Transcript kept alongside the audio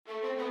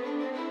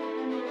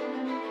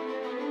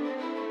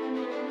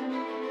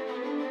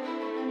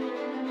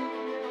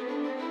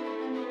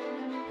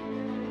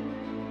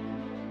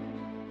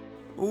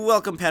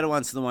Welcome,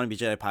 Padawans, to the Wannabe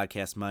Jedi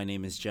podcast. My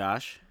name is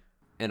Josh.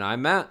 And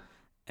I'm Matt.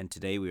 And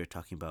today we are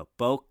talking about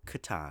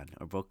Bo-Katan,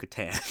 or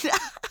Bo-Katan.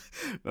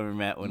 Remember,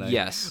 Matt,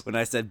 when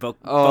I said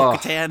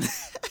Bo-Katan?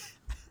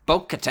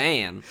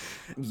 Bo-Katan.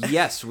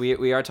 Yes,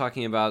 we are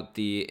talking about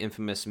the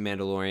infamous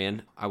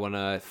Mandalorian. I want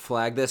to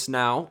flag this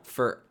now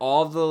for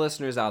all of the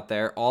listeners out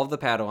there, all of the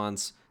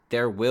Padawans.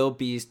 There will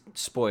be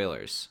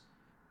spoilers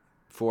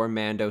for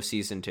Mando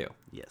Season 2.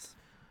 Yes.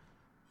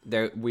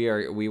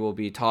 We will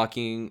be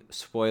talking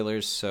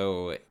spoilers,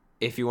 so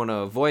if you want to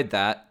avoid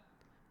that,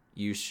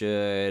 you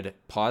should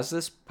pause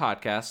this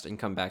podcast and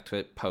come back to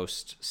it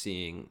post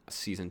seeing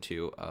Season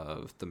 2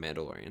 of The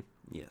Mandalorian.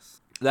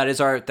 Yes. That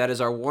is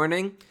our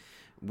warning.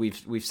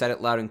 We've said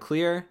it loud and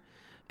clear,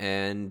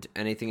 and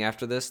anything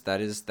after this,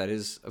 that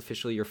is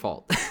officially your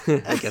fault.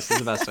 I guess is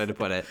the best way to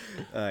put it.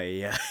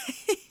 Yeah.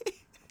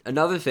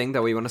 Another thing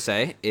that we want to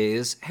say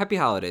is happy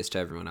holidays to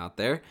everyone out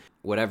there.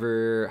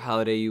 Whatever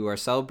holiday you are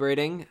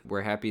celebrating,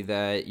 we're happy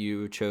that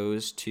you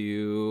chose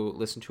to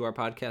listen to our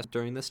podcast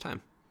during this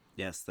time.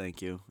 Yes,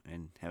 thank you.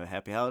 And have a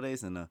happy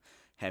holidays and a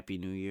happy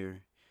new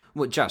year.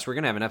 Well, Josh, we're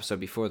going to have an episode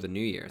before the new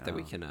year that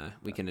we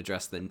can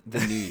address the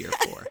new year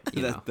for.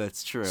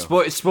 That's true.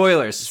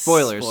 Spoilers,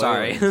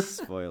 sorry.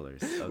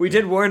 Spoilers. Okay. We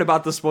did warn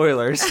about the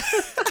spoilers.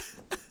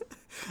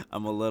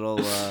 I'm a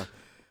little,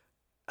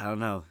 I don't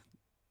know.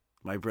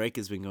 My break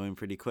has been going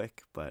pretty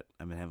quick, but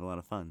I've been having a lot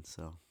of fun,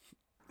 so.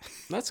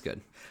 That's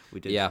good. We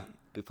did. Yeah.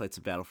 We played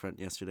some Battlefront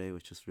yesterday,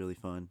 which was really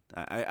fun.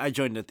 I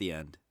joined at the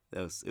end. It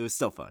was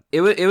still fun.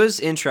 It was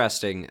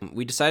interesting.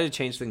 We decided to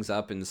change things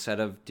up instead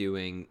of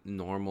doing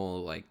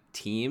normal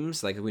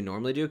teams like we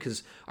normally do,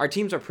 because our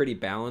teams are pretty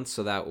balanced.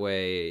 So that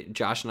way,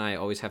 Josh and I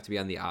always have to be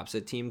on the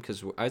opposite team,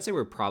 because I'd say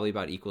we're probably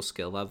about equal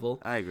skill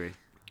level. I agree.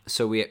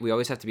 So we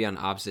always have to be on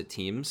opposite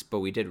teams, but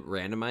we did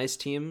randomized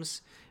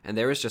teams, and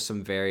there was just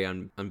some very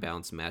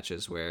unbalanced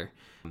matches where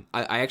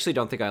I actually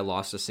don't think I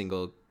lost a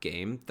single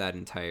game that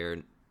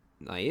entire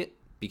night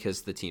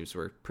because the teams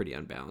were pretty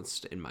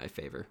unbalanced in my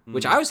favor,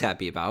 which I was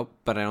happy about,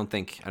 but I don't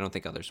think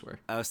others were.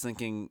 I was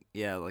thinking,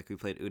 we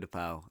played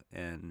Utapau,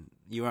 and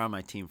you were on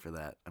my team for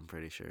that, I'm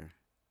pretty sure.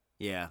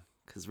 Yeah,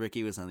 because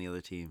Ricky was on the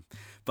other team,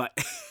 but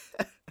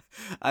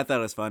I thought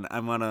it was fun.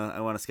 I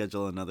wanna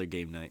schedule another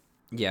game night.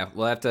 Yeah,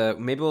 we'll have to.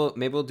 Maybe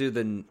we'll do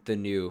the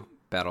new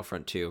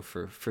Battlefront 2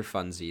 for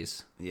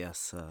funsies.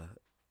 Yes,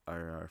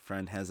 our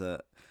friend has a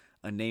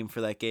name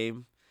for that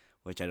game,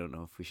 which I don't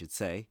know if we should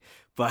say,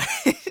 but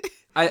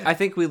I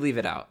think we leave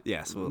it out.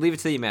 Yes, we'll leave it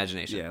to the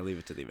imagination. Yeah, leave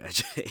it to the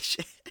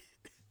imagination.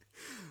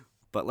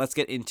 But let's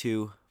get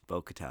into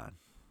Bo-Katan.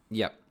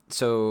 Yep.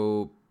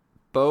 So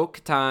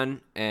Bo-Katan,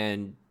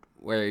 and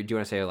where do you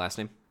want to say her last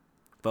name?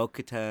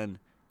 Bo-Katan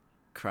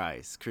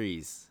Kryze.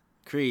 Kryze.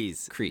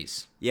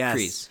 Yes.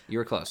 Kryze. You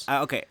were close.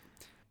 Okay.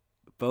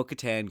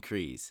 Bo-Katan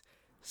Kryze.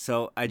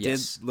 So I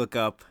did look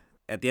up,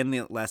 at the end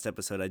of the last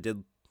episode, I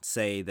did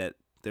say that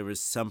there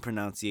was some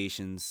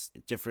pronunciations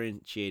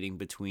differentiating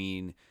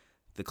between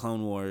the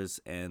Clone Wars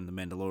and the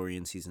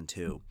Mandalorian Season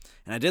 2.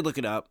 And I did look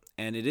it up,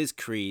 and it is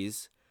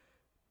Kryze,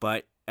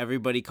 but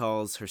everybody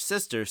calls her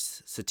sister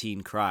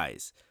Satine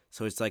Kryze.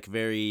 So it's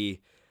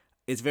very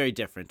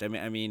different.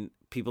 I mean,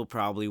 people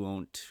probably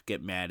won't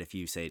get mad if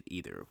you say it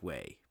either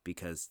way,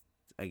 because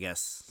I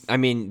guess. I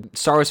mean,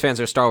 Star Wars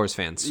fans are Star Wars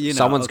fans.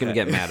 Someone's going to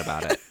get mad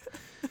about it.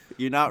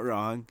 You're not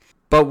wrong.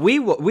 But we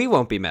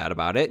won't be mad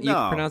about it. You No.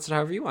 can pronounce it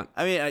however you want.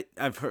 I mean,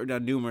 I've heard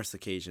on numerous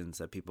occasions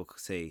that people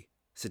say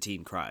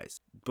Satine Kryze.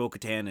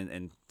 Bo-Katan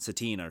and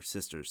Satine are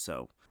sisters,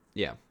 so.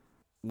 Yeah.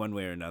 One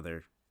way or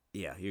another,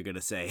 yeah, you're going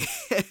to say.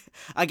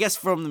 I guess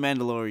from The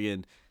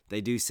Mandalorian, they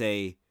do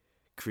say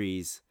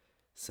Kryze,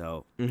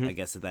 so I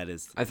guess that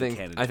is I think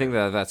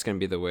that's going to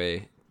be the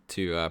way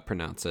to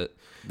pronounce it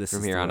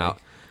from here on out.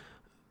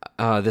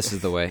 This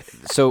is the way.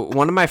 So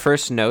one of my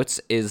first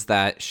notes is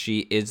that she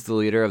is the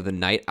leader of the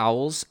Night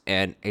Owls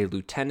and a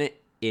lieutenant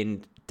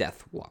in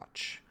Death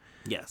Watch.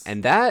 Yes.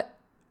 And that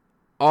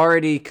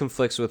already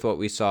conflicts with what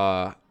we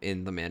saw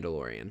in The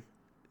Mandalorian,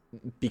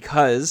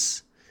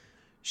 because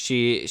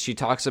she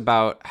talks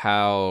about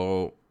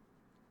how,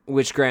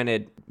 which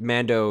granted,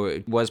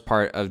 Mando was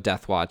part of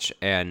Death Watch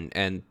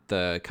and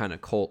the kind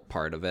of cult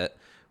part of it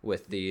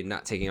with the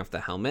not taking off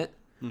the helmet.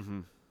 Mm-hmm.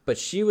 But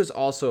she was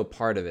also a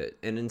part of it.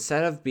 And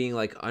instead of being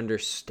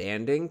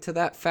understanding to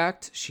that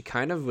fact, she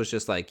kind of was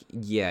just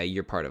yeah,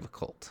 you're part of a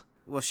cult.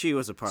 Well, she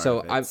was a part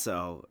of it,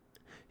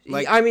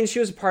 I mean, she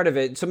was a part of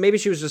it. So maybe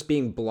she was just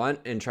being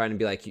blunt and trying to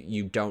be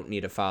you don't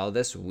need to follow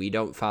this. We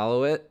don't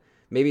follow it.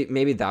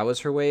 Maybe that was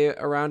her way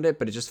around it,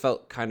 but it just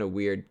felt kind of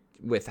weird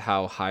with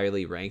how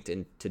highly ranked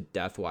into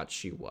Death Watch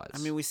she was. I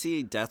mean, we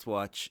see Death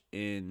Watch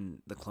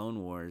in the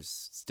Clone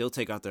Wars still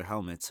take off their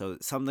helmets. So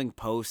something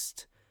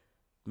post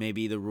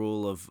maybe the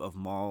rule of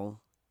Maul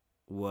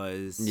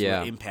was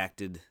what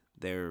impacted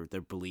their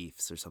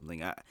beliefs or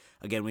something.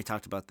 Again, we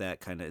talked about that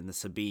kind of in the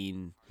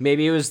Sabine.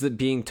 Maybe it was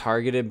being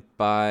targeted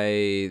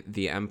by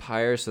the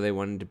Empire, so they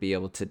wanted to be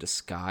able to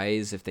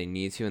disguise if they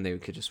need to, and they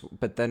could just.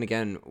 But then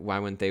again, why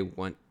wouldn't they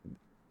want?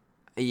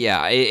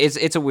 Yeah,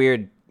 it's a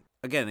weird.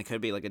 Again, it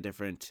could be a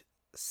different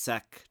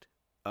sect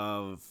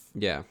of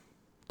Yeah,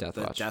 Death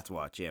the Watch. Death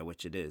Watch. Yeah,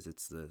 which it is.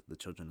 It's the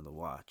Children of the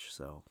Watch.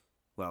 So,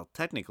 well,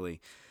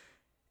 technically,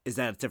 is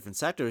that a different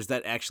sect or is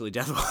that actually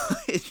Death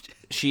Watch?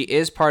 She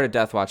is part of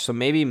Death Watch, so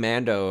maybe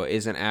Mando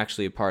isn't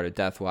actually part of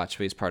Death Watch,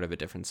 but he's part of a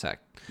different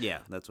sect. Yeah,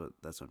 that's what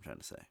I'm trying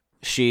to say.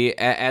 She,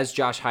 as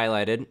Josh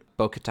highlighted,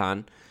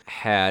 Bo-Katan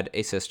had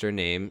a sister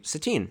named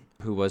Satine,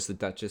 who was the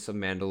Duchess of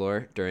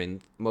Mandalore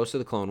during most of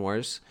the Clone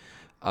Wars,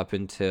 up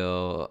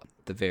until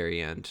the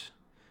very end,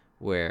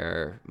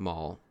 where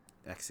Maul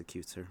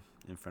Executes her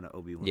in front of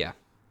Obi-Wan. Yeah.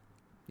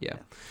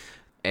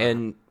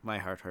 And my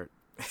heart hurt.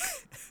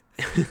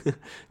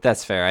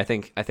 that's fair. I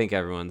think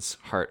everyone's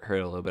heart hurt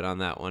a little bit on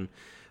that one.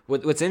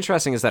 What's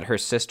interesting is that her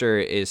sister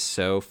is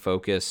so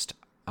focused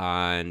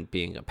on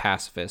being a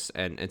pacifist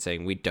and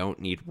saying we don't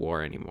need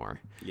war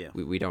anymore. Yeah.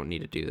 We don't need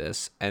to do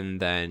this. And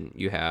then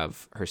you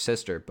have her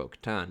sister,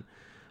 Bo-Katan,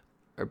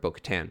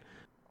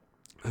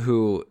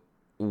 who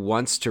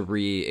wants to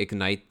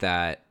reignite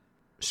that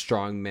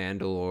strong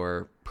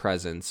Mandalore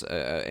presence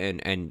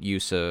and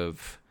use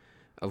of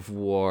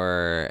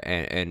war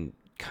and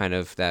kind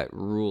of that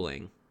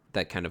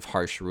kind of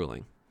harsh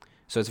ruling.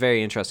 So it's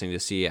very interesting to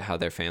see how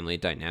their family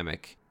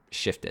dynamic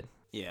shifted.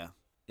 Yeah.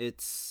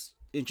 It's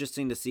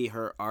interesting to see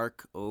her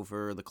arc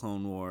over the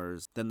Clone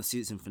Wars, then the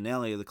season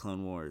finale of the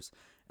Clone Wars,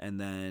 and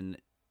then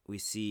we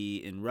see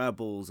in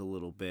Rebels a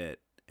little bit,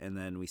 and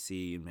then we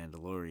see in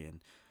Mandalorian,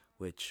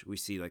 which we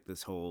see like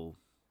this whole,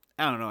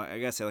 I don't know, I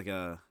guess like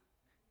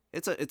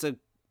it's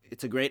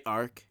a great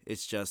arc.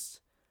 It's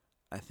just,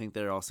 I think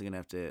they're also gonna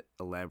have to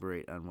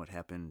elaborate on what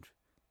happened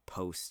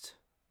post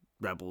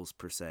Rebels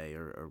per se,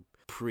 or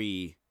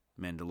pre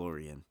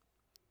Mandalorian,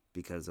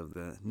 because of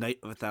the Night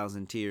of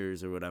 1,000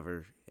 Tears or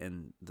whatever,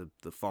 and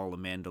the fall of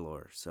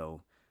Mandalore.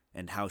 So,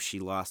 and how she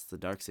lost the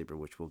Darksaber,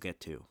 which we'll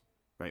get to,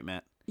 right,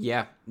 Matt?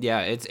 Yeah,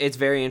 it's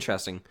very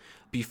interesting.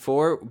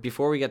 Before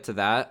we get to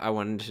that, I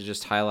wanted to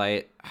just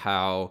highlight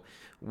how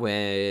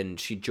when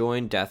she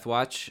joined Death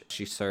Watch,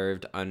 she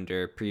served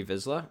under Pre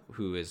Vizsla,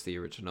 who is the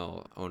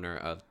original owner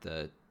of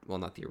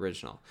not the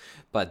original,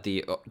 but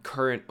the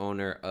current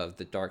owner of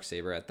the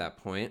Darksaber at that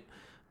point.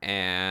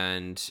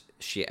 And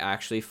she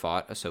actually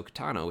fought Ahsoka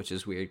Tano, which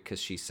is weird because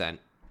she sent...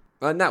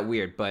 Well, not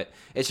weird, but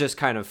it's just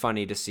kind of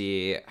funny to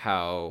see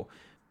how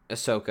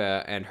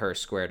Ahsoka and her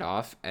squared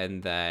off,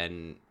 and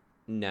then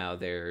now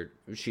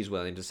she's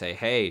willing to say,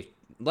 hey,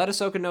 let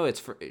Ahsoka know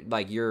it's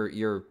like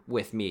you're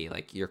with me,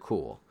 like you're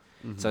cool.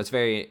 Mm-hmm. So it's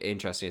very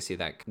interesting to see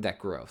that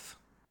growth.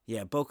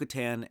 Yeah,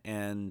 Bo-Katan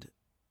and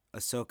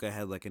Ahsoka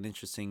had like an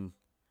interesting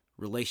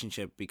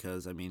relationship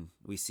because, I mean,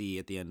 we see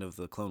at the end of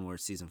the Clone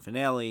Wars season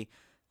finale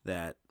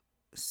that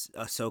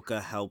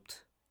Ahsoka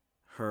helped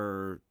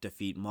her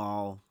defeat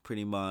Maul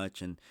pretty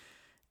much, and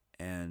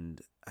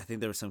I think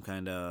there was some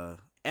kind of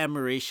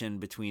admiration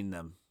between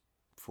them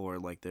for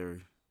like their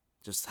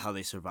just how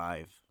they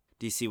survive.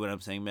 Do you see what I'm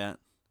saying, Matt?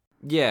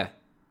 Yeah,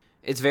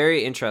 it's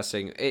very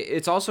interesting.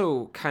 It's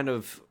also kind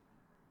of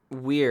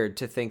weird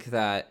to think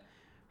that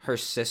her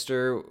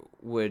sister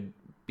would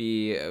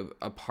be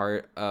a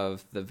part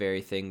of the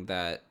very thing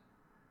that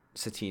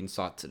Satine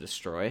sought to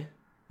destroy.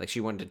 Like, she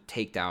wanted to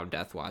take down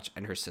Death Watch,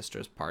 and her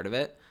sister's part of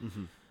it.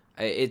 Mm-hmm.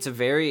 It's a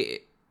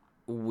very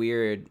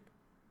weird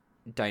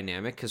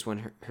dynamic, because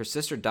when her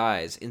sister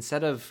dies,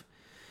 instead of,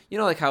 you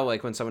know, like how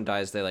like when someone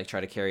dies, they like try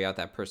to carry out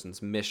that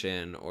person's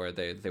mission, or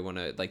they want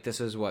to, like,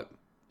 this is what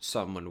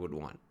someone would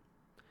want.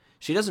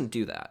 She doesn't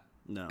do that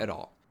at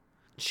all.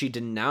 She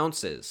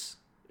denounces,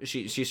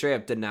 she straight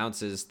up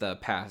denounces the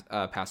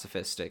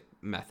pacifistic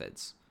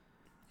methods.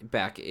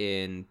 Back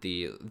in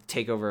the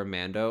takeover of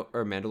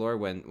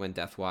Mandalore, when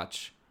Death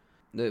Watch,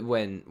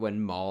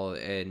 when Maul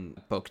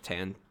and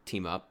Bo-Katan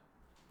team up.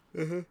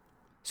 Mm-hmm.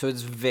 So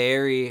it's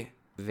very,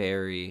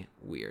 very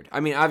weird. I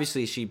mean,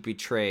 obviously she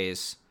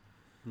betrays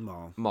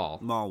Maul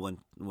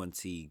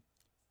once he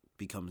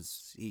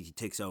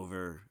takes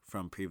over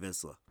from Pre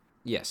Vizsla.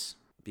 Yes,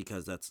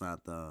 because that's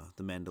not the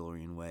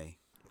Mandalorian way.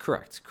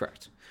 Correct.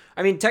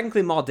 I mean,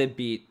 technically Maul did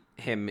beat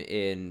him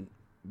in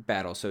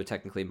battle, so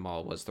technically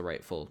Maul was the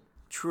rightful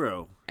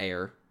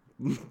heir,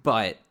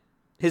 but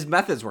his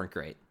methods weren't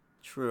great.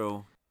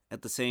 True.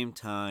 At the same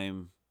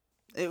time,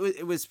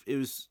 it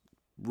was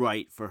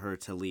right for her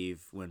to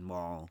leave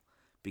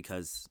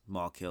because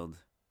Maul killed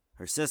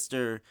her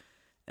sister,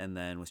 and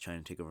then was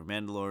trying to take over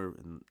Mandalore.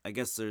 And I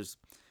guess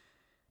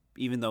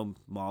even though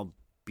Maul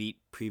beat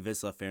Pre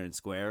Vizsla fair and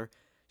square,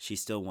 she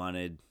still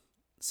wanted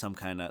some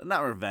kind of,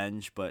 not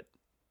revenge, but,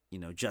 you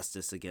know,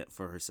 justice again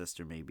for her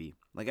sister, maybe.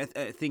 Like,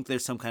 I think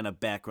there's some kind of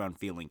background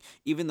feeling.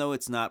 Even though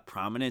it's not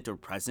prominent or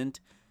present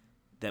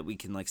that we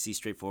can, like, see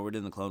straightforward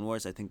in the Clone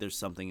Wars, I think there's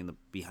something in the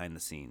behind the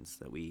scenes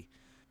that we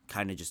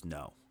kind of just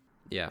know.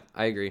 Yeah,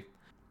 I agree.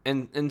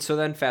 And so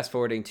then fast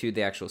forwarding to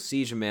the actual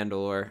Siege of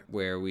Mandalore,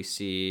 where we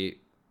see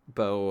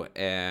Bo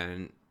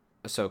and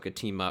Ahsoka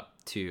team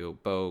up, to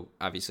Bo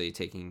obviously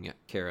taking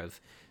care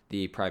of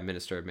the Prime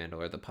Minister of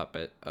Mandalore, the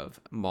puppet of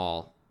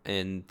Maul,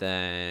 and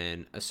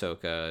then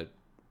Ahsoka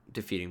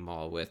defeating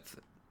Maul with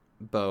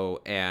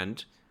Bo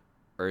and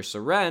Ursa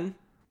Wren,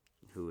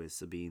 Who is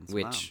Sabine's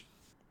mom.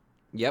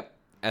 Yep,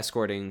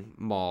 escorting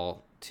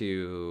Maul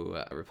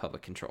to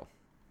Republic control.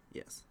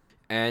 Yes.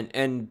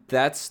 And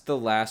that's the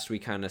last we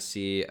kind of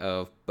see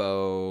of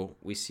Bo.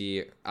 We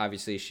see,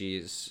 obviously,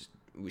 she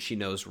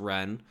knows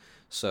Ren,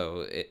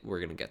 so we're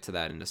going to get to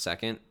that in a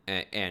second.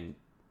 And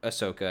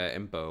Ahsoka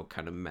and Bo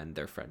kind of mend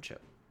their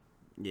friendship.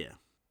 Yeah.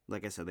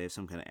 Like I said, they have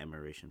some kind of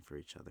admiration for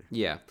each other.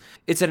 Yeah.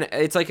 It's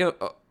like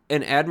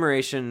an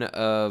admiration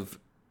of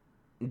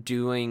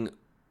doing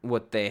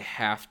what they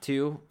have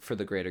to for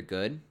the greater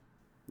good.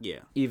 Yeah.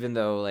 Even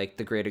though, like,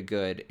 the greater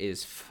good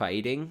is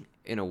fighting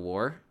in a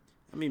war.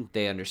 I mean,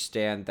 they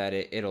understand that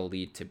it'll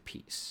lead to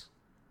peace.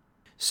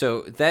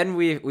 So then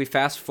we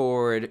fast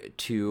forward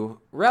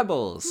to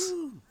Rebels.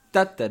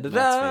 Da, da, da,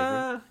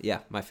 da.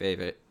 Yeah, my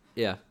favorite.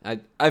 Yeah,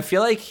 I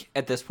feel like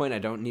at this point I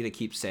don't need to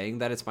keep saying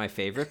that it's my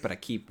favorite, but I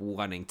keep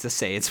wanting to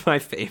say it's my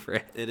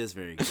favorite. It is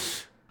very good.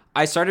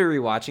 I started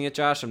rewatching it,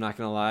 Josh. I'm not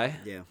gonna lie.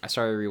 Yeah. I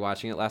started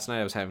rewatching it last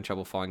night. I was having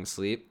trouble falling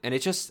asleep, and it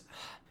just.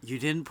 You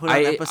didn't put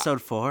on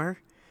episode 4?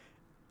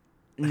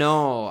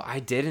 No, I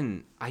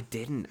didn't. I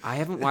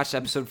haven't watched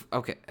episode.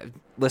 Okay,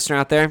 listener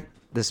out there,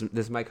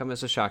 this might come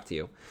as a shock to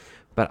you,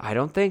 but I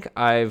don't think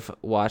I've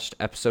watched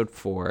episode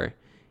 4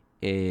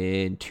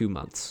 in 2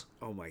 months.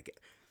 Oh my god.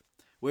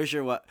 Where's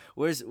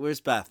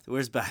Beth?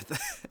 Where's Beth?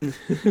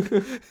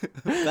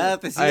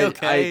 Beth, is he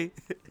okay?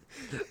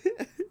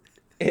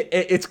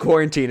 It's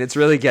quarantine. It's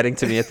really getting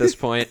to me at this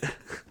point.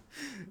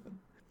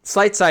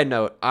 Slight side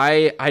note,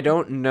 I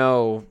don't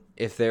know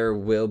if there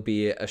will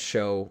be a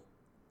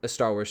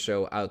Star Wars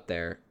show out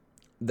there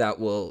that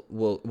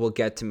will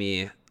get to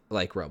me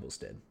like Rebels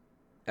did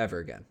ever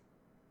again.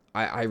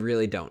 I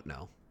really don't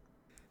know.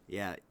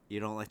 Yeah, you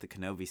don't like the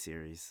Kenobi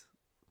series,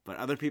 but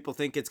other people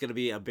think it's going to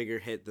be a bigger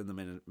hit than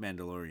the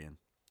Mandalorian.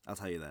 I'll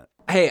tell you that.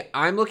 Hey,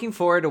 I'm looking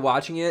forward to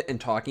watching it and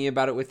talking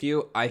about it with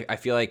you. I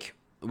feel like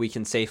we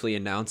can safely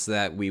announce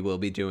that we will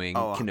be doing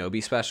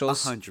Kenobi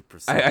specials.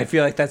 100%. I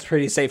feel like that's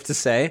pretty safe to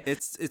say.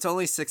 It's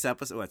only 6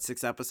 episodes. What,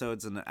 6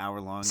 episodes and an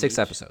hour long? 6 each?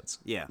 episodes.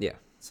 Yeah. Yeah.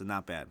 So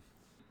not bad.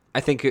 I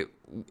think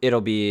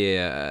it'll be.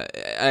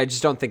 I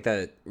just don't think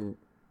that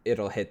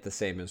it'll hit the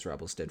same as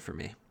Rebels did for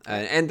me,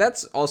 and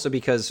that's also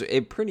because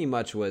it pretty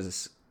much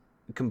was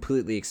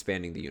completely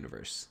expanding the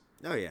universe.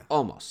 Oh yeah.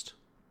 Almost.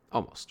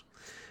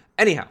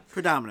 Anyhow.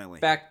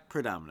 Predominantly.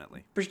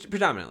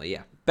 Predominantly,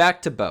 yeah.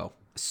 Back to Bo.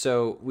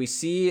 So we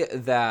see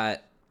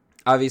that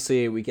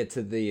obviously we get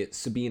to the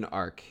Sabine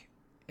arc,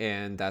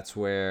 and that's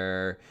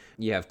where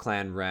you have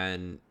Clan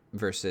Ren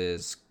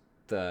versus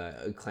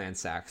the Clan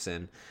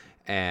Saxon,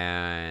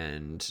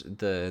 and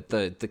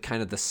the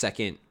kind of the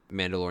second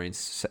Mandalorian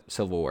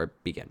Civil War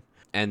begin.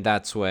 And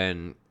that's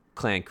when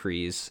Clan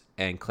Kryze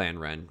and Clan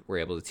Ren were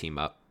able to team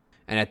up.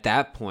 And at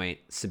that point,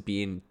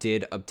 Sabine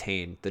did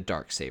obtain the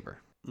Darksaber.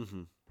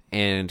 Mm-hmm.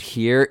 And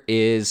here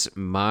is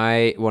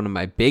one of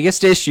my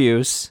biggest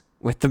issues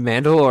with The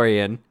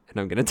Mandalorian, and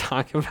I'm going to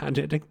talk about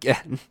it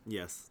again.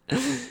 Yes.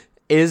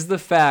 Is the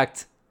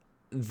fact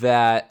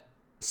that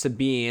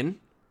Sabine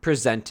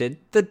presented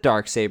the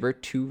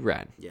Darksaber to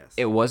Ren. Yes.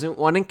 It wasn't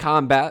won in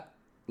combat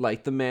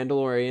like The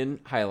Mandalorian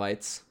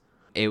highlights.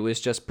 It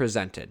was just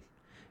presented.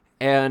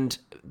 And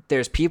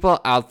there's people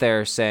out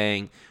there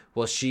saying,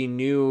 well, she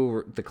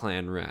knew the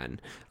Clan Ren,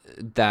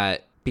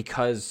 that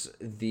because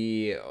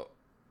the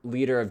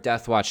leader of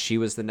Death Watch, she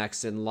was the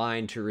next in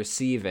line to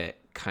receive it,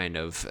 kind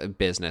of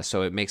business.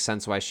 So it makes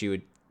sense why she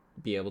would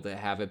be able to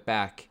have it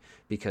back,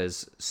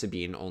 because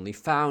Sabine only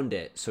found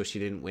it, so she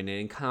didn't win it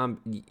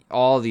in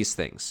all these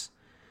things.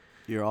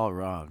 You're all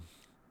wrong.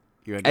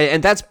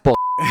 And that's bull.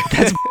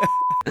 That's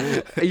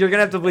you're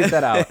gonna have to bleep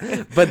that out.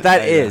 But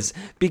that is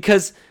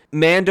because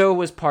Mando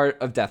was part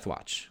of Death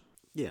Watch.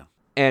 Yeah.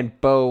 And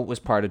Bo was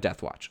part of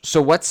Death Watch.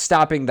 So what's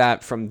stopping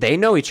that from? They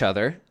know each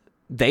other.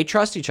 They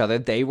trust each other.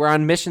 They were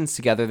on missions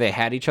together. They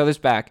had each other's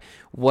back.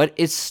 What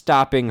is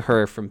stopping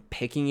her from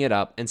picking it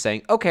up and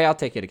saying, okay, I'll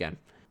take it again?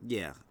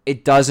 Yeah.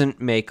 It doesn't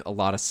make a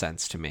lot of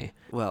sense to me.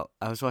 Well,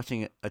 I was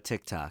watching a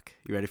TikTok.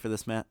 You ready for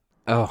this, Matt?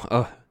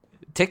 Oh,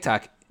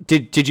 TikTok.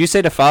 Did you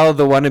say to follow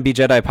the Wannabe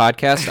Jedi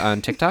podcast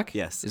on TikTok?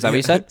 Yes. Is that what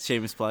you said?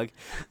 Shameless plug.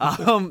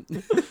 So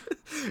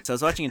I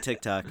was watching a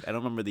TikTok. I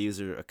don't remember the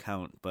user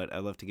account, but I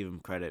love to give him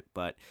credit.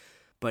 But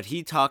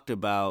he talked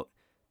about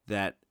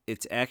that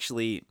it's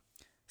actually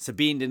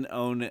Sabine didn't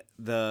own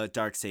the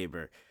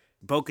Darksaber.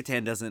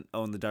 Bo-Katan doesn't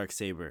own the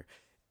Darksaber.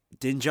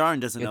 Din Djarin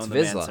doesn't own the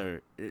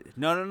Mansaber.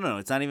 No.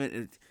 It's not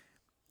even.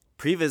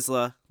 Pre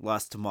Vizsla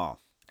lost to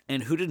Maul.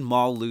 And who did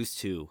Maul lose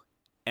to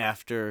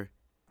after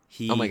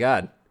he. Oh my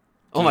God.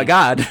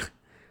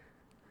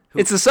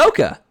 It's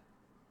Ahsoka.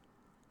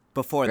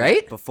 Before that,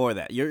 right? Before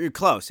that. You're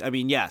close. I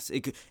mean, yes,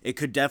 it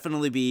could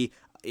definitely be.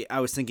 I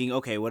was thinking,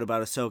 okay, what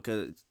about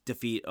Ahsoka's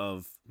defeat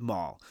of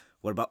Maul?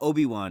 What about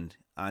Obi-Wan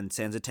on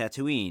Sands of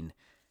Tatooine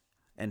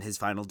and his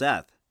final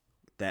death?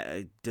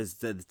 Does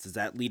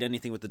that lead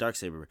anything with the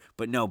Darksaber?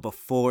 But no,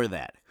 before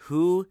that.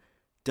 Who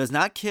does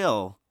not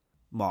kill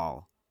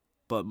Maul,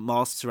 but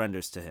Maul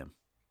surrenders to him?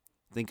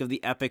 Think of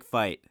the epic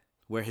fight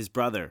where his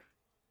brother,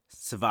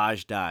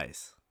 Savage,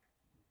 dies.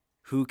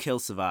 Who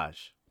kills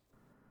Savage?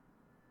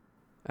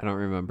 I don't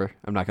remember.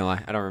 I'm not gonna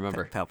lie. I don't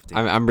remember. Palpatine.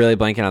 I'm really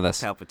blanking on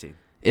this. Palpatine.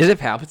 Is it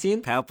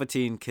Palpatine?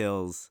 Palpatine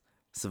kills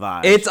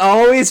Savage. It's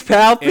always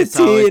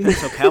Palpatine.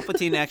 So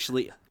Palpatine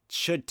actually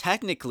should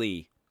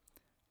technically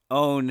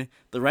own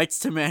the rights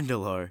to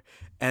Mandalore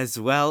as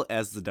well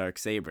as the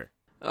Darksaber.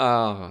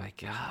 Oh my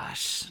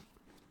gosh.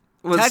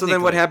 Well, so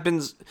then what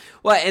happens?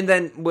 Well, and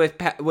then with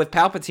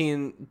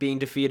Palpatine being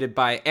defeated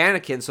by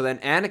Anakin, so then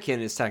Anakin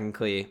is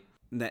technically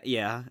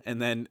yeah,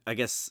 and then I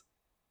guess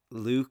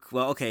Luke.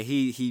 Well, okay,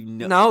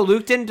 no,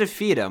 Luke didn't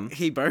defeat him.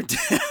 He burned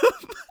him.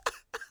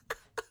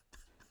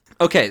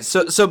 Okay,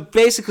 so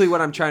basically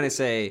what I'm trying to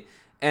say,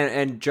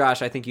 and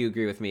Josh, I think you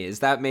agree with me, is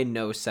that made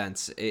no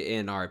sense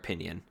in our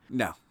opinion.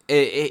 No.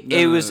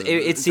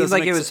 It seems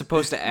like it was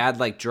supposed to add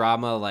like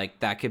drama, like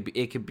that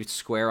could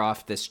square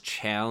off this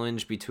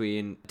challenge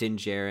between Din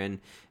Djarin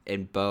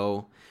and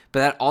Bo, but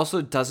that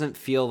also doesn't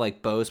feel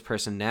like Bo's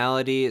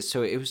personality.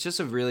 So it was just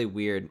a really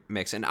weird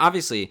mix. And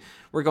obviously,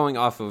 we're going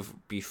off of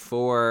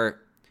before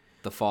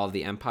the fall of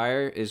the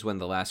Empire is when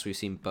the last we've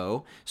seen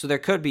Bo. So there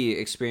could be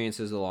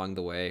experiences along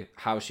the way.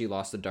 How she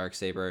lost the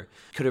Darksaber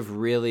could have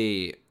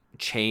really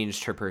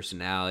changed her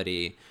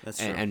personality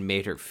and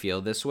made her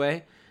feel this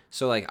way.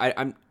 So like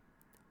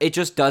it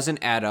just doesn't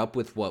add up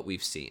with what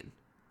we've seen,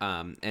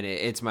 and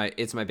it's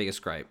my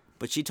biggest gripe.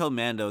 But she told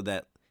Mando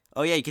that,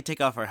 oh yeah, you can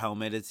take off our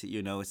helmet. It's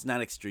it's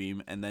not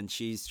extreme, and then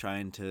she's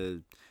trying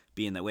to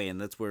be in that way,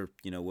 and that's where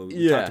what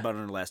we talked about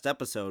in our last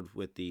episode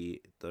with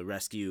the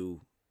rescue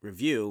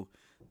review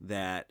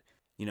that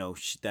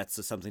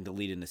that's something to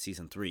lead into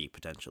season 3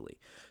 potentially.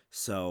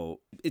 So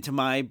to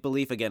my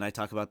belief, again, I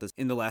talk about this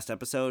in the last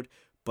episode,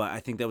 but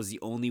I think that was the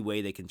only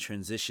way they can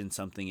transition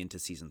something into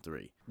season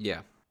 3.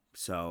 Yeah.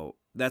 So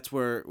that's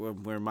where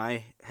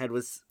my head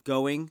was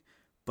going,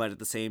 but at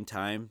the same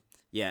time,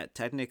 yeah,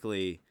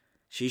 technically,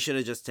 she should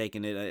have just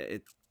taken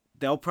it.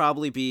 They'll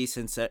probably be,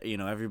 since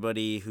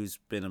everybody who's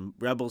been a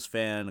Rebels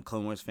fan, a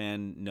Clone Wars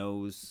fan,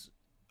 knows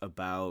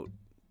about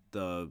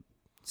the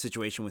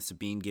situation with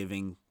Sabine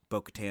giving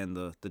Bo-Katan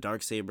the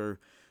Darksaber.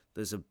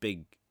 There's a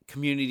big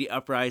community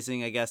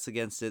uprising, I guess,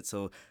 against it.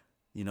 So,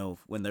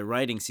 when they're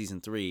writing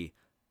season 3,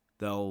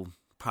 they'll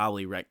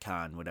probably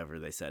retcon whatever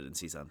they said in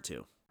season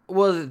 2.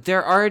 Well,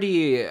 they're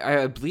already.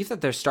 I believe that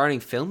they're starting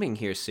filming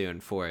here soon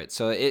for it.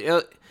 So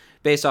it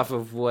based off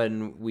of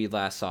when we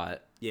last saw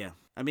it. Yeah,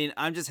 I mean,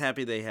 I'm just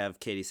happy they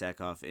have Katie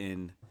Sackhoff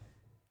in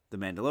The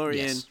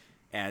Mandalorian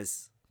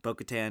as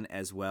Bo-Katan,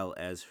 as well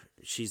as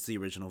she's the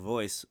original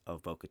voice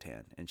of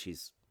Bo-Katan, and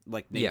she's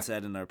like Nate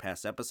said in our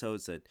past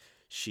episodes that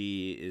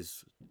she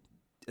is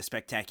a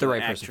spectacular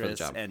actress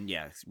and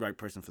right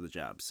person for the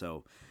job.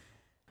 So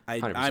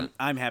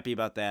I'm happy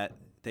about that.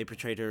 They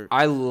portrayed her.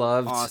 I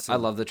love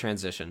the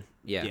transition.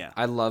 Yeah.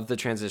 I love the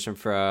transition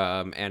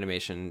from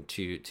animation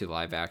to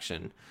live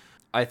action.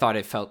 I thought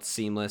it felt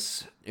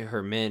seamless.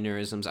 Her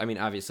mannerisms. I mean,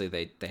 obviously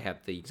they have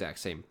the exact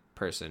same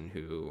person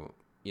who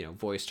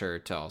voiced her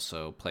to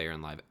also play her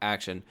in live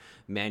action.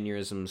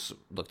 Mannerisms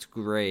looked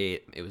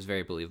great. It was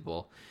very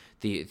believable.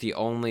 The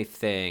only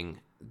thing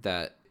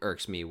that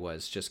irks me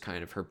was just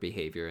kind of her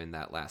behavior in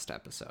that last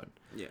episode.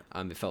 Yeah.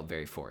 It felt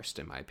very forced,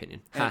 in my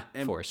opinion.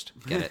 And forced.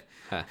 Get it?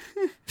 Ha.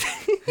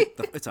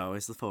 It's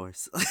always the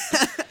Force.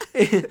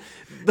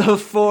 The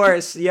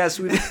Force. Yes,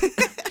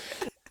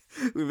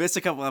 we missed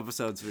a couple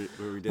episodes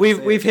where we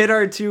did. We've hit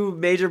our 2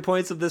 major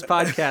points of this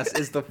podcast: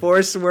 is the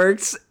Force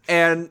works,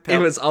 and it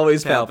was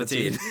always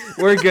Palpatine.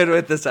 We're good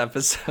with this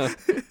episode.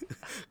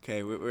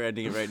 Okay, we're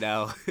ending it right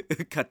now.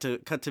 Cut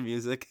to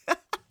music.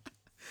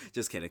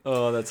 Just kidding.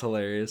 Oh, that's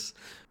hilarious.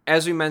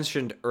 As we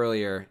mentioned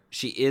earlier,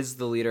 she is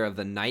the leader of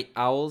the Night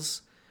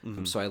Owls.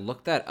 Mm-hmm. So I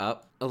looked that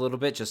up a little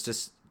bit just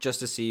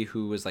to see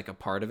who was like a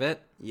part of it.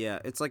 Yeah,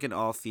 it's like an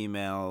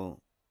all-female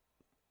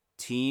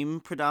team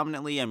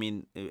predominantly. I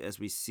mean, as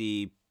we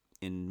see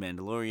in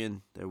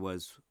Mandalorian, there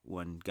was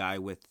one guy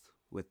with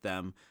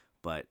them,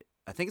 but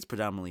I think it's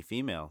predominantly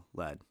female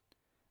led,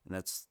 and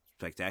that's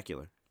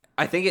spectacular.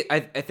 I think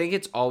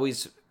it's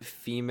always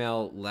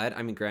female led.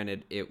 I mean,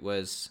 granted, it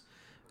was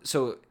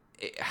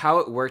how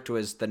it worked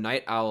was the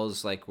Night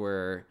Owls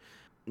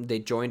they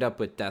joined up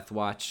with Death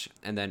Watch,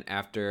 and then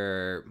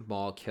after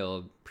Maul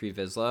killed Pre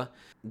Vizsla,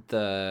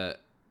 the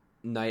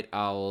Night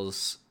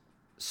Owls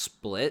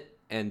split,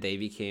 and they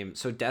became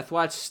Death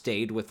Watch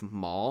stayed with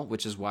Maul,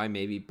 which is why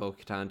maybe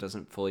Bo-Katan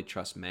doesn't fully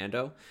trust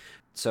Mando.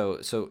 So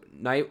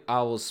Night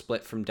Owls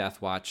split from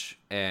Death Watch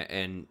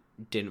and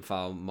didn't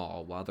follow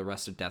Maul, while the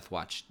rest of Death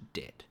Watch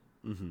did.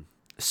 Mm-hmm.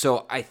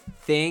 So I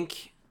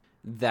think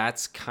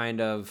that's kind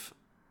of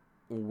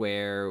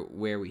where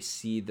we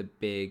see the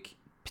big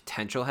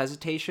potential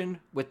hesitation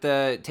with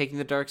taking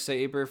the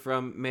Darksaber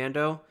from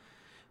Mando.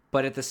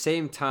 But at the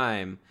same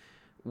time,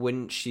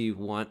 wouldn't she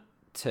want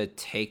to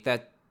take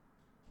that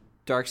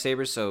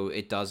Darksaber so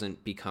it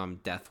doesn't become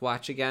Death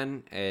Watch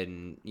again,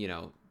 and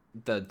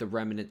the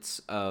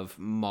remnants of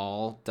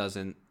Maul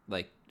doesn't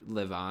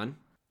live on?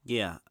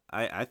 Yeah,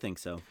 I think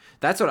so.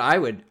 That's what I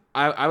would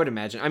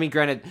imagine. I mean,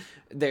 granted,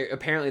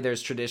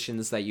 there's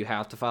traditions that you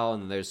have to follow,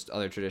 and there's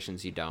other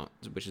traditions you don't,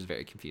 which is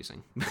very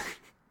confusing.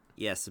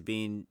 Yeah,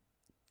 Sabine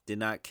did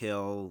not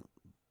kill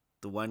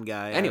the one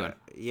guy. Anyone?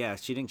 Yeah,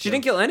 she didn't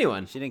kill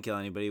anyone. She didn't kill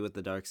anybody with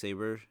the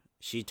darksaber.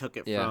 She took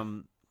it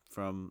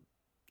from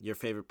your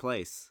favorite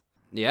place.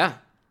 Yeah.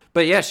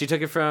 But yeah, she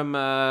took it from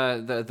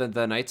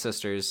the Night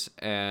Sisters,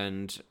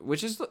 and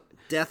which is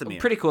Dathomir.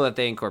 Pretty cool that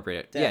they incorporate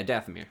it. Yeah,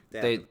 Dathomir.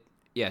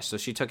 So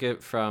she took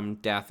it from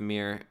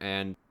Dathomir,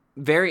 and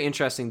very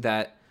interesting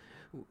that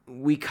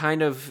we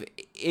kind of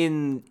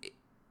in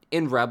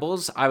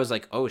Rebels, I was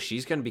like, oh,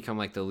 she's gonna become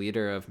like the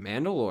leader of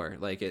Mandalore.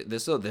 Like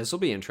this will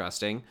be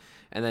interesting,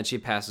 and then she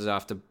passes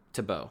off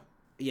to Bo.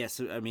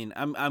 Yes, I mean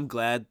I'm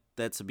glad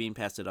that Sabine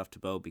passed it off to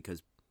Bo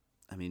because,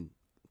 I mean,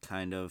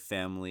 kind of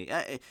family.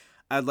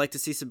 I'd like to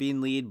see Sabine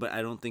lead, but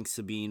I don't think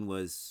Sabine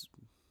was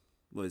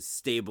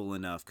stable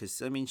enough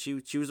because, I mean,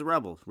 she was a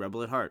rebel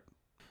at heart.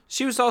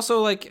 She was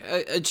also like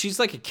she's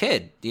like a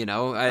kid, you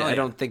know. I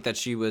don't think that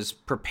she was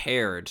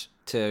prepared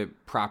to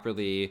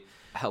properly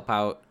help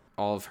out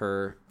all of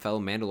her fellow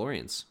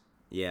Mandalorians.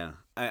 Yeah,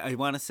 I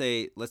want to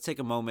say let's take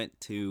a moment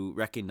to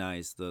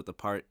recognize the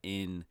part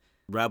in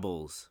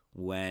Rebels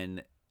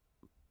when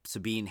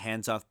Sabine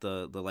hands off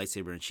the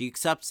lightsaber and she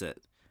accepts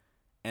it,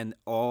 and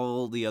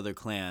all the other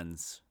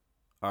clans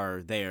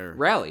are there.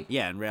 Rally.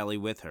 Yeah, and rally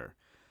with her.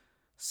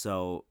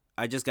 So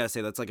I just gotta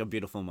say that's like a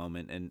beautiful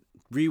moment, and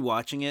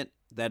rewatching it,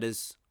 that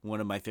is one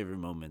of my favorite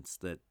moments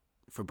that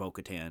for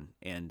Bo-Katan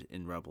and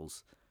in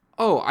Rebels.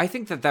 Oh, I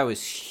think that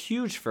was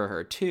huge for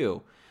her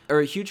too,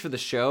 or huge for the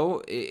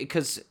show,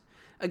 because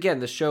again,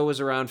 the show was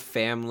around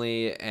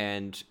family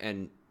and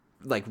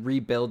like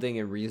rebuilding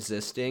and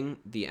resisting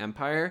the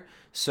Empire.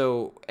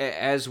 So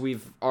as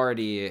we've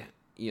already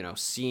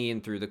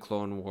seen through the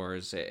Clone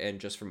Wars and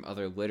just from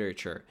other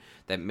literature,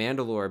 that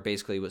Mandalore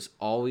basically was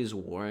always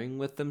warring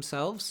with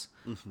themselves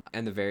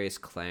and the various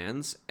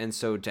clans. And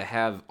so to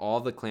have all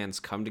the clans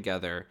come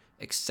together,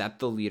 accept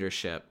the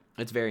leadership,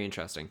 it's very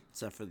interesting.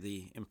 Except for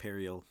the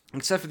Imperials,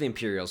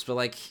 but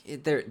like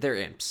they're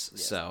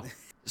imps. Yeah.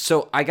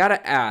 So I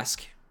gotta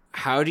ask,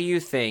 how do you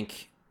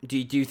think? Do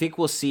you think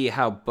we'll see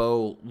how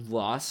Bo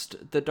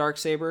lost the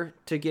Darksaber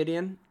to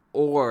Gideon,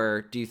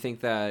 or do you think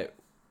that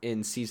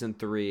in season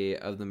 3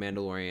 of The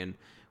Mandalorian,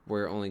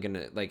 we're only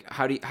gonna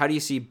how do you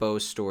see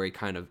Bo's story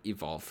kind of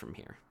evolve from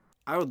here?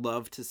 I would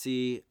love to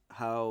see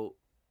how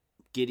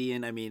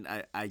Gideon. I mean,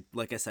 I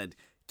like I said,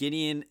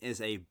 Gideon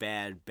is a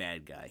bad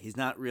guy. He's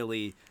not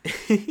really.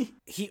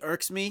 He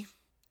irks me.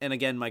 And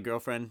again, my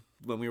girlfriend,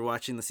 when we were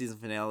watching the season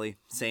finale,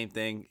 same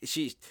thing.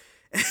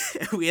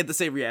 We had the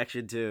same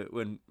reaction to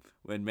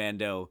when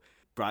Mando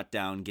brought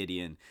down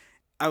Gideon.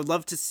 I would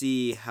love to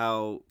see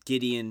how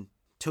Gideon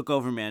took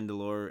over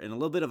Mandalore in a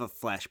little bit of a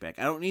flashback.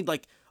 I don't need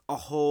like a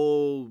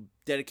whole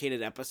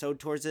dedicated episode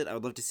towards it. I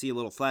would love to see a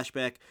little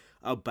flashback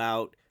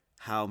about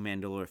how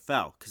Mandalore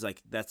fell, because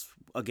like that's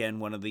again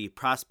one of the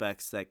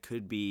prospects that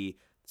could be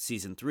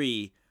season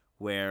 3,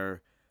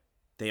 where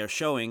they are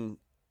showing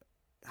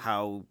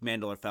how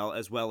Mandalore fell,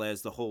 as well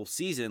as the whole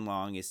season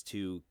long is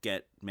to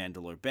get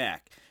Mandalore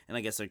back. And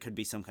I guess there could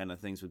be some kind of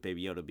things with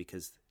Baby Yoda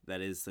because that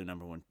is their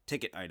number one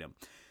ticket item.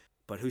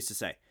 But who's to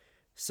say?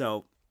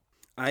 So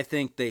I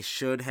think they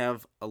should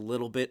have a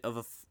little bit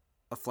of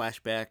a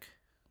flashback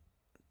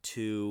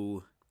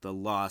to the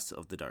loss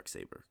of the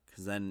Darksaber,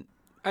 because then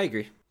I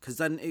agree. Because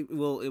then it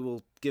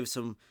will give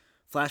some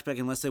flashback,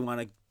 unless they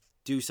want to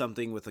do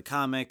something with a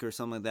comic or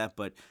something like that.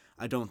 But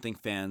I don't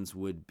think fans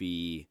would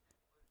be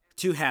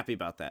too happy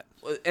about that.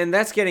 And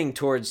that's getting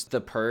towards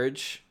the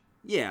Purge.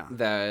 Yeah,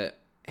 that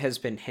has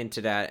been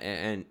hinted at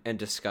and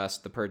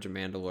discussed, the Purge of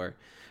Mandalore,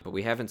 but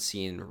we haven't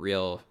seen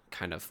real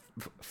kind of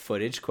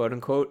footage, quote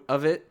unquote,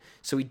 of it.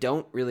 So we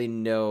don't really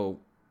know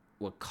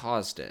what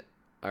caused it,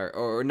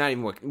 or not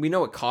even what we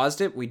know what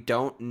caused it. We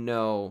don't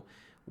know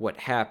what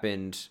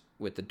happened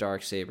with the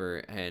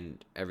Darksaber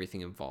and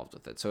everything involved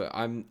with it. So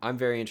I'm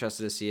very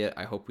interested to see it.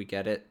 I hope we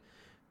get it,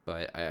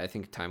 but I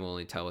think time will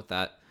only tell with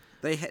that.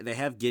 They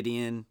have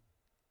Gideon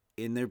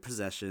in their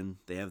possession.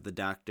 They have the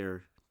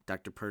Dr.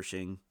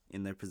 Pershing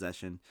in their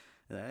possession.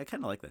 I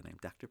kind of like that name,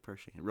 Dr.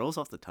 Pershing. It rolls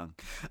off the tongue.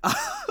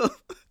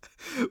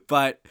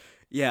 But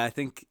yeah, I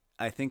think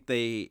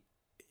they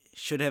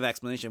should have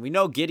explanation. We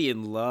know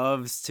Gideon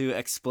loves to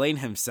explain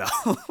himself.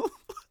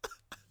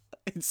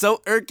 It's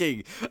so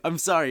irking. I'm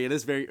sorry, it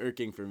is very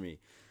irking for me.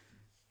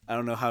 I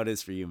don't know how it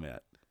is for you,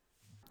 Matt.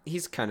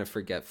 He's kind of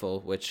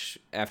forgetful, which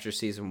after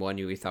season 1,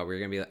 we thought we were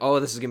going to be like, oh,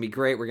 this is going to be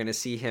great. We're going to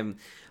see him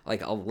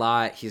like a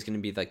lot. He's going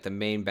to be like the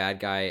main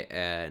bad guy,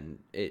 and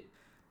we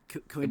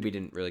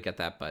didn't really get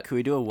that. But can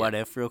we do a what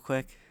if real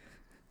quick?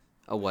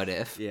 A what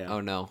if? Yeah.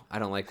 Oh no, I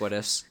don't like what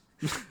ifs.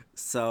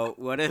 So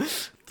what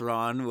if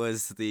Thrawn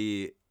was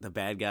the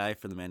bad guy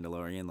for the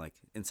Mandalorian? Like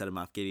instead of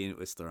Moff Gideon, it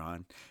was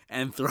Thrawn,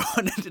 and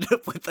Thrawn ended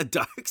up with the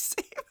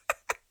Darksaber.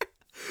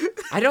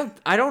 I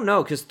don't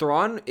know, because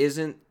Thrawn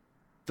isn't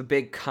the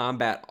big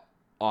combat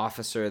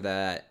officer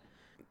that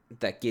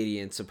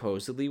Gideon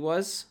supposedly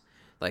was.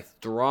 Like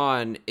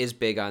Thrawn is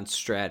big on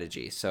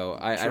strategy, so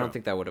I don't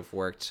think that would have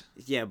worked.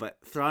 Yeah, but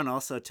Thrawn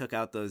also took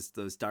out those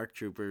dark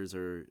troopers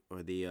or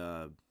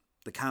the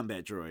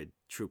combat droid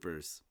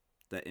troopers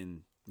that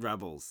in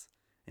Rebels.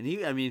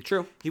 And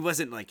True. he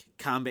wasn't like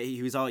combat.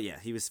 He was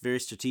he was very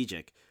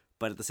strategic,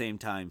 but at the same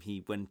time,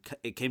 when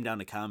it came down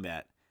to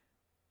combat,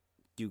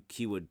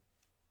 he would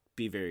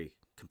be very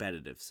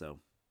competitive. So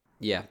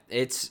yeah,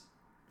 I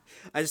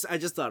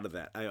just thought of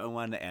that. I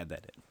wanted to add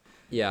that in.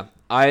 Yeah,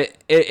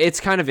 it's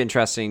kind of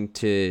interesting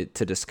to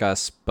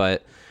discuss,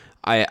 but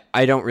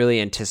I don't really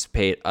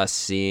anticipate us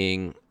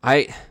seeing.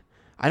 I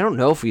don't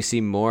know if we see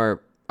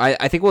more.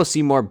 I think we'll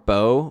see more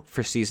Bo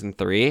for season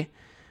 3,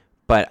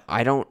 but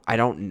I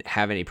don't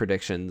have any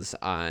predictions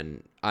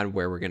on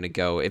where we're gonna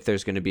go. If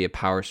there's gonna be a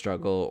power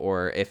struggle,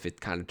 or if it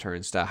kind of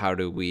turns to how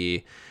do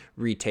we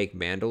retake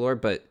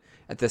Mandalore. But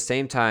at the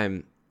same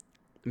time,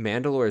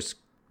 Mandalore's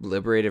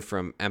liberated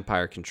from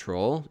Empire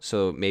control,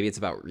 so maybe it's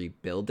about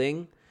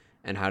rebuilding.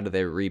 And how do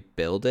they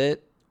rebuild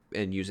it?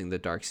 And using the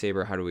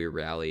Darksaber, how do we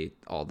rally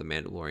all the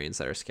Mandalorians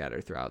that are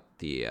scattered throughout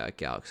the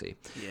galaxy?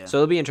 Yeah. So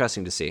it'll be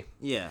interesting to see.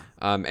 Yeah.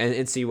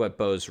 And see what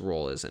Bo's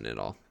role is in it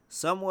all.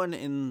 Someone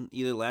in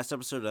either last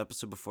episode or the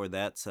episode before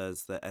that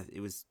says that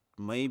it was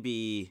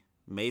maybe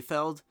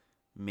Mayfeld,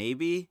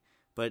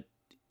 but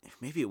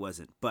maybe it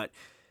wasn't. But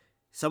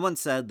someone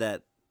said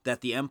that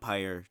the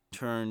Empire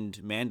turned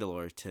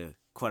Mandalore to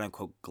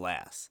quote-unquote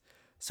glass.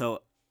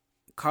 So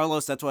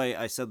Carlos, that's why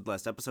I said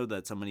last episode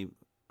that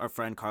our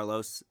friend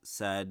Carlos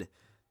said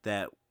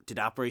that did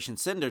Operation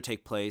Cinder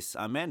take place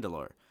on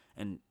Mandalore?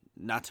 And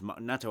not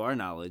to our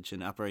knowledge,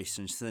 and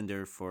Operation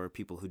Cinder, for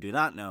people who do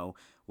not know,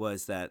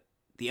 was that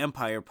the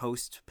Empire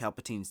post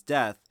Palpatine's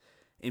death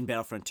in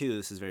Battlefront 2,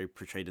 this is very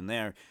portrayed in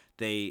there,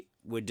 they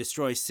would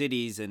destroy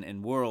cities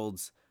and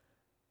worlds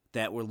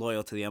that were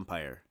loyal to the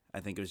Empire. I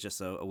think it was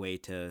just a way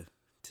to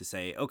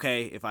say,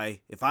 okay, if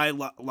I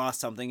lost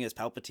something as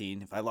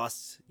Palpatine, if I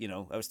lost,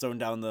 I was thrown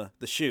down the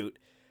chute,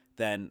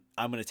 then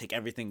I'm going to take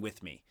everything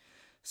with me.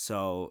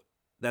 So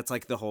that's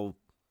like the whole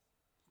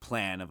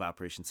plan of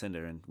Operation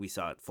Cinder, and we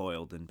saw it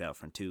foiled in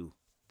Battlefront 2,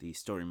 the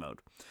story mode.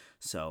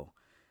 So,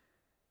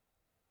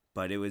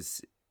 but it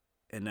was,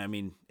 and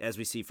as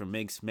we see from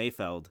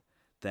Mayfeld,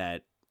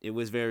 that it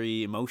was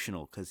very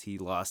emotional because he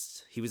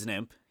was an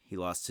imp, he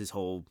lost his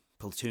whole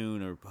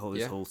platoon or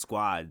his whole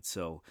squad,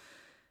 so...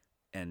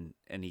 And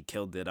he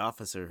killed that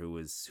officer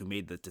who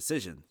made the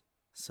decision.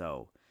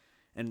 So,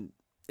 and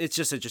it's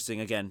just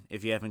interesting. Again,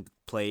 if you haven't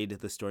played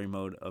the story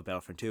mode of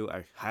Battlefront 2,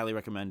 I highly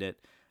recommend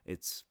it.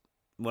 It's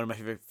one of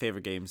my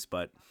favorite games.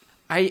 But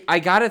I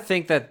gotta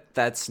think that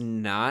that's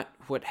not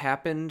what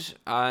happened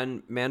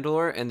on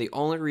Mandalore, and the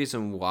only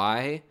reason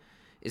why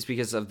is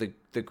because of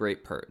the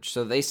Great Purge.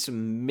 So they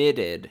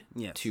submitted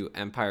to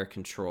Empire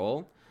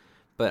control,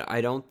 but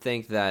I don't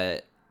think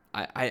that.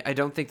 I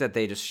don't think that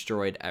they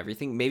destroyed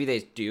everything. Maybe they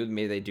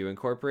do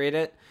incorporate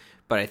it,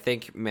 but I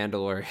think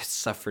Mandalore has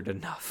suffered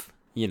enough,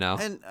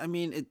 And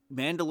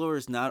Mandalore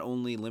is not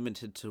only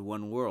limited to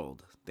one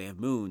world. They have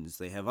moons,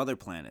 they have other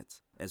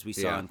planets, as we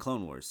saw in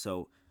Clone Wars.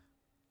 So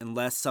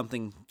unless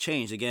something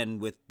changed, again,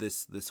 with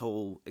this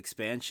whole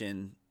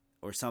expansion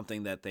or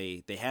something that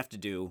they have to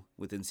do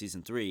within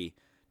Season 3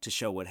 to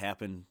show what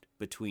happened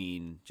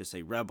between, just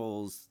say,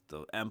 Rebels,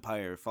 the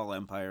Empire, Fall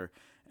Empire,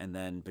 and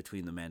then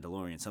between the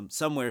Mandalorians,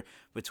 somewhere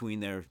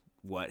between there,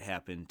 what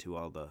happened to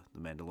all the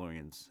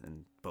Mandalorians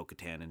and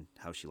Bo-Katan and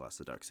how she lost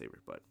the Darksaber.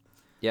 But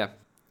yeah,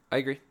 I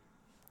agree.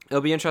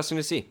 It'll be interesting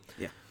to see.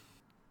 Yeah.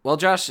 Well,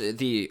 Josh,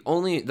 the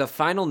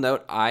final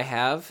note I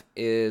have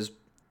is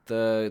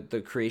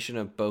the creation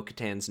of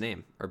Bo-Katan's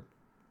name,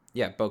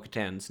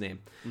 Bo-Katan's name,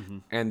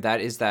 and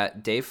that is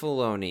that Dave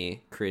Filoni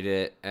created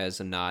it as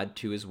a nod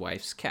to his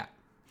wife's cat.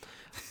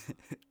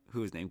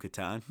 Who is named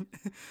Katan?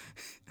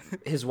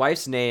 His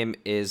wife's name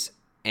is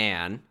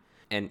Anne,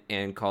 and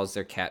Anne calls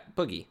their cat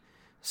Boogie.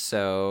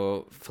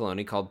 So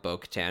Filoni called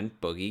Bo-Katan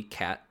Boogie,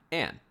 Cat,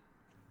 Anne.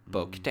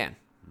 Bo-Katan.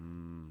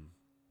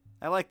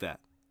 I like that.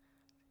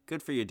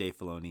 Good for you, Dave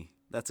Filoni.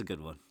 That's a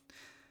good one.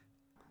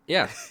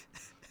 Yeah.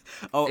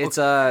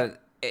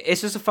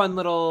 It's just a fun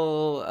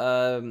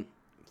little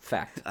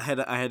fact. I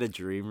had a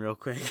dream real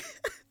quick.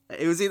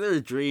 It was either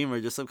a dream or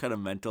just some kind of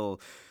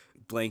mental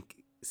blank.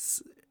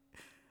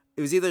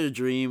 It was either a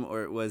dream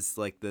or it was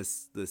like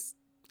this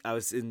I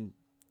was in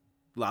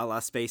La La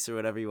space or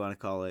whatever you want to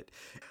call it.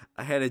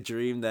 I had a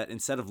dream that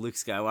instead of Luke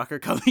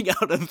Skywalker coming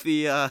out of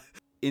the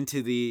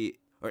into the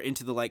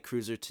light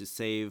cruiser to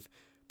save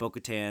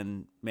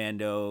Bo-Katan,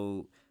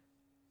 Mando,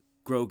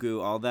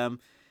 Grogu, all them,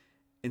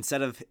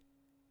 instead of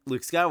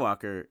Luke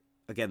Skywalker,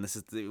 again,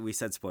 we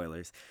said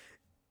spoilers,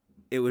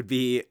 it would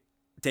be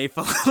Dave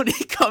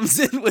Filoni comes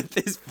in with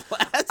his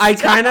blaster. I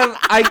kind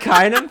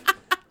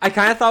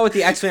of thought with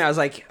the X-Men, I was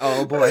like,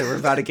 oh boy, we're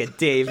about to get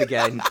Dave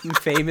again.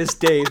 Famous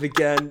Dave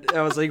again.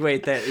 I was like,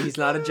 wait, he's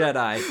not a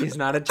Jedi. He's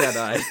not a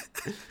Jedi.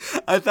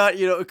 I thought,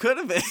 it could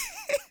have been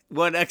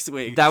one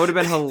X-Wing. That would have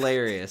been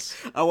hilarious.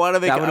 I want to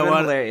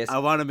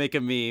make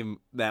a meme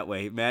that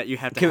way, Matt. You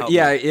have to help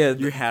yeah, me. yeah.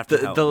 You have to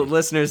help the me.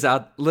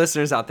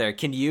 listeners out there,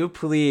 can you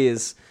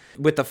please,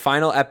 with the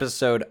final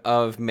episode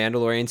of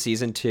Mandalorian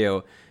season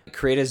 2,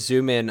 create a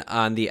zoom in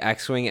on the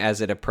X-wing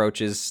as it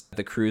approaches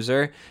the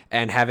cruiser,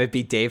 and have it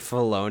be Dave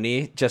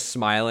Filoni just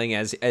smiling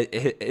as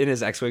in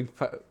his X-wing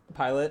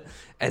pilot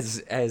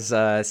as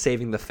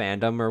saving the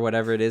fandom or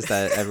whatever it is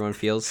that everyone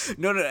feels.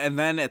 No, and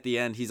then at the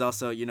end, he's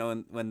also,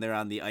 when they're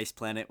on the ice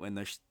planet,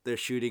 when they're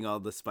shooting all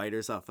the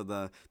spiders off of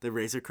the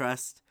Razor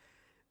Crest,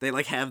 they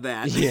like have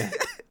that. Yeah.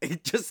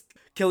 Just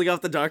killing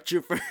off the Dark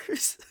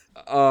Troopers.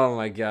 Oh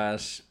my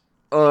gosh.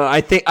 Oh,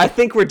 I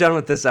think we're done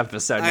with this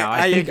episode now.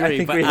 I agree, I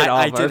think but we hit all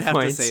I of our did have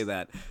points. to say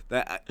that.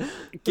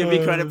 Give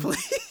me credit,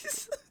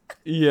 please.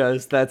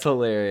 Yes, that's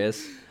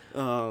hilarious.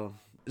 Oh.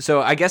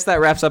 So I guess that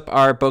wraps up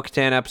our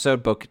Bo-Katan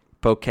episode. Boogie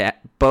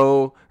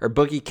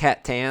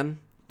Cat Tan,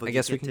 I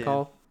guess we can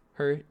call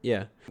her.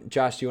 Yeah.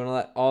 Josh, do you want to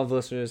let all the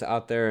listeners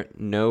out there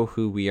know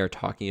who we are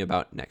talking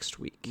about next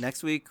week?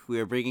 Next week, we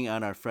are bringing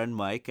on our friend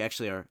Mike,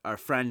 actually our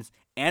friend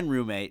and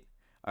roommate,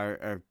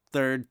 our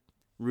third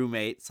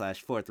roommate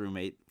 / fourth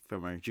roommate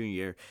from our junior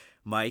year,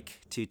 Mike,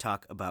 to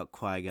talk about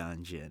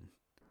Qui-Gon Jinn.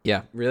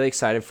 Yeah, really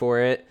excited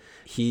for it.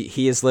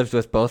 He has lived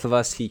with both of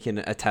us. He can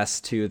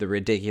attest to the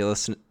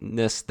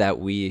ridiculousness that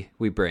we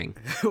bring.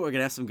 We're going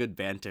to have some good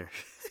banter.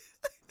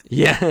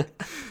 Yeah.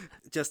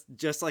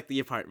 Just like the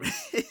apartment.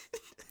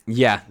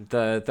 Yeah,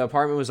 the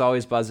apartment was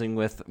always buzzing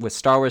with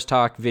Star Wars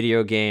talk,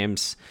 video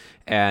games,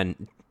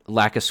 and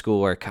lack of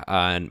schoolwork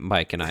on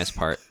Mike and I's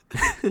part.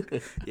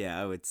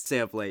 Yeah, I would stay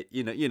up late.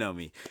 You know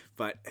me.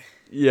 But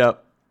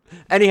yep.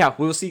 Anyhow,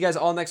 we will see you guys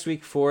all next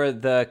week for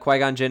the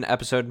Qui-Gon Jinn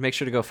episode. Make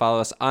sure to go follow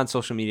us on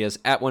social medias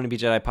at Wannabe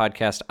Jedi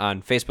Podcast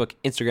on Facebook,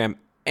 Instagram,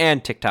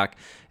 and TikTok,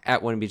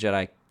 at Wannabe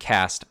Jedi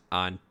Cast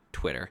on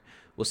Twitter.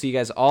 We'll see you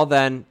guys all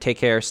then. Take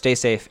care, stay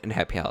safe, and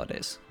happy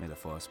holidays. May the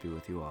Force be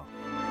with you all.